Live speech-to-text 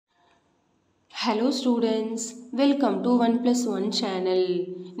Hello students, welcome to 1+1 channel.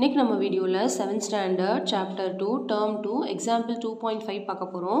 இன்னைக்கு நம்ம வீடியோல 7th standard chapter 2 term 2 example 2.5 பார்க்க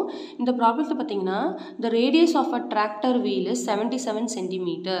போறோம். இந்த ப்ராப்ளத்தை பார்த்தீங்கன்னா the radius of a tractor wheel is 77 cm.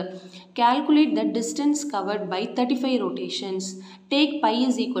 Calculate the distance covered by 35 rotations. Take pi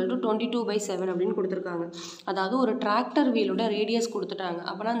is equal to 22/7 அப்படின்னு கொடுத்திருக்காங்க. அதாவது ஒரு டிராக்டர் வீலோட ரேடியஸ் கொடுத்துட்டாங்க.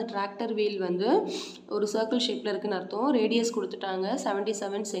 அப்பனா அந்த டிராக்டர் வீல் வந்து ஒரு சர்க்கிள் ஷேப்ல இருக்குன்னு அர்த்தம். ரேடியஸ் கொடுத்துட்டாங்க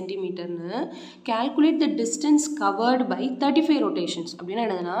 77 cm ன்னு. Calculate the distance covered by 35 rotations. அப்படின்னா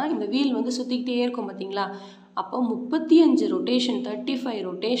என்னதுன்னா இந்த வீல் வந்து சுத்திக்கிட்டே இருக்கும் பார்த்தீங்களா? அப்போ 35 ரொட்டேஷன் 35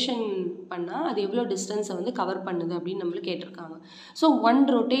 ரொட்டேஷன் பண்ணால் அது எவ்வளோ டிஸ்டன்ஸை வந்து கவர் பண்ணுது அப்படின்னு நம்மளுக்கு கேட்டிருக்காங்க. So 1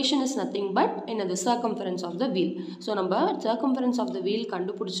 rotation is nothing but என்னது circumference of the wheel. So நம்ம சர்க்கம்ஃபரன்ஸ் ஆஃப் த வீல்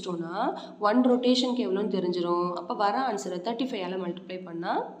கண்டுபிடிச்சிட்டோன்னா 1 ரொட்டேஷனுக்கு எவ்வளோன்னு தெரிஞ்சிடும். அப்போ வர ஆன்சரை 35ஆல் மல்டிப்ளை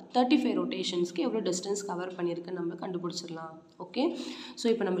பண்ணால் 35 ரொட்டேஷன்ஸ்க்கு எவ்வளோ டிஸ்டன்ஸ் கவர் பண்ணியிருக்குன்னு நம்ம கண்டுபிடிச்சிடலாம். ஓகே, ஸோ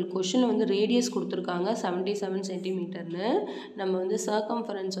இப்போ நம்மளுக்கு கொஷனில் வந்து ரேடியஸ் கொடுத்துருக்காங்க 77 சென்டிமீட்டர்னு. நம்ம வந்து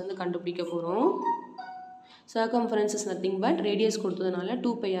சர்க்கம்ஃபரன்ஸ் வந்து கண்டுபிடிக்க போகிறோம். Circumference is nothing but radius கொடுத்ததுனால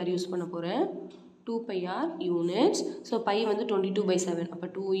 2πr யூஸ் பண்ண போகிறேன். 2πr units. ஸோ பை வந்து 22/7. அப்போ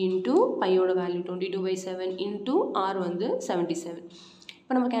 2 இன்ட்டு பையோட வேல்யூ 22/7 இன்ட்டு r வந்து 77.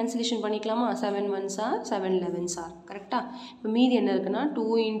 இப்போ நம்ம கேன்சலேஷன் பண்ணிக்கலாமா? 7 1s are 7 11s are கரெக்டாக. இப்போ மீதி என்ன இருக்குன்னா 2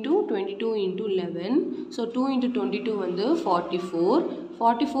 இன்ட்டு 22 இன்ட்டு 11. ஸோ 2 இன்ட்டு 22 வந்து 44.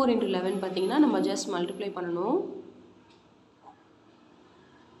 44 இன்ட்டு 11 பார்த்தீங்கன்னா நம்ம ஜஸ்ட் மல்டிப்ளை பண்ணணும்.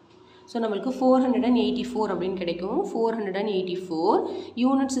 ஸோ நம்மளுக்கு 484 அப்படின்னு கிடைக்கும். 484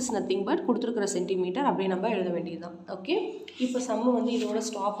 யூனிட்ஸ் இஸ் நத்திங் பட் கொடுத்துருக்கிற சென்டிமீட்டர் அப்படியே நம்ம எழுத வேண்டியது தான். ஓகே, இப்போ சம்மு வந்து இதோட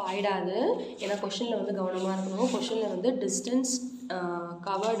ஸ்டாப் ஆகிடாது. ஏன்னா கொஷனில் வந்து கவனமாக இருக்கணும். கொஷனில் வந்து டிஸ்டன்ஸ்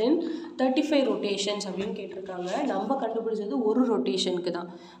கவர்ட் இன் 35 ரொட்டேஷன்ஸ் அப்படின்னு கேட்டிருக்காங்க. நம்ம கண்டுபிடிச்சது ஒரு ரொட்டேஷனுக்கு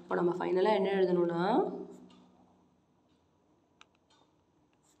தான். இப்போ நம்ம ஃபைனலாக என்ன எழுதணும்னா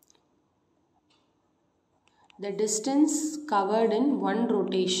the distance covered in one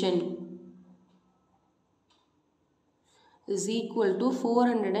rotation is equal to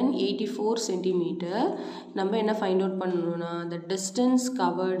 484 centimeter. நம்ம என்ன find out பண்ணணும்னா the distance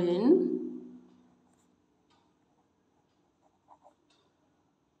covered in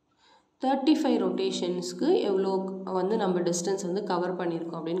 35 ரொட்டேஷன்ஸ்க்கு எவ்வளோ வந்து நம்ம டிஸ்டன்ஸ் வந்து கவர்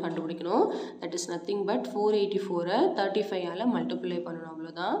பண்ணியிருக்கோம் அப்படின்னு கண்டுபிடிக்கணும். That is nothing but 484 35ஆல் multiply பண்ணணும்,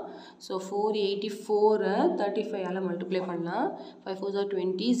 அவ்வளோதான். ஸோ 484 35ஆல் மல்டிப்ளை பண்ணலாம். 5 4s are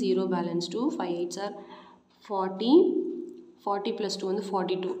 20, 0 balance 2, 5 8s are 40, 40 plus 2 வந்து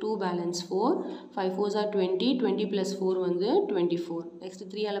 42, 2 balance 4, 5 4s are 20, 20 plus 4 வந்து 24. நெக்ஸ்ட்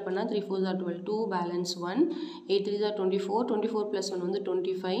 3ஆல் பண்ணால் 3 4s are 12, 2 balance 1, 8 3s are 24, 24 plus 1 வந்து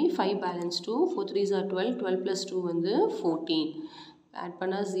 25, 5 balance 2, 4 3s are 12, 12 plus 2 வந்து 14. ஆட்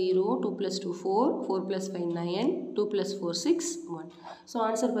பண்ணால் 0, 2 plus 2 4, 4 plus 5 9, 2 plus 4 6 1. So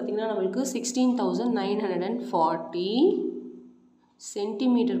answer பார்த்திங்கன்னா நம்மளுக்கு 16,940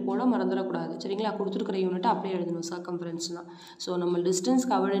 சென்டிமீட்டர் போட மறந்துடக்கூடாது. சரிங்களா? கொடுத்துருக்கிற யூனிட்டை அப்படியே எழுதணும் சர்க்கம்ஃபரன்ஸ்னால். ஸோ நம்ம டிஸ்டன்ஸ்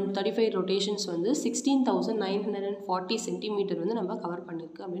கவர் இன் 35 ரொட்டேஷன்ஸ் வந்து 16,940 சென்டிமீட்டர் வந்து நம்ம கவர்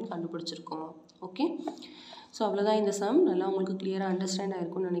பண்ணியிருக்கு அப்படின்னு கண்டுபிடிச்சிருக்கோம். ஓகே, ஸோ அவ்வளோதான் இந்த சம். நல்லா உங்களுக்கு கிளியராக அண்டர்ஸ்டாண்ட்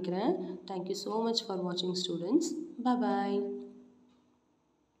ஆகிருக்கும்னு நினைக்கிறேன். தேங்க்யூ ஸோ மச் ஃபார் வாட்சிங் ஸ்டூடெண்ட்ஸ். பாய்.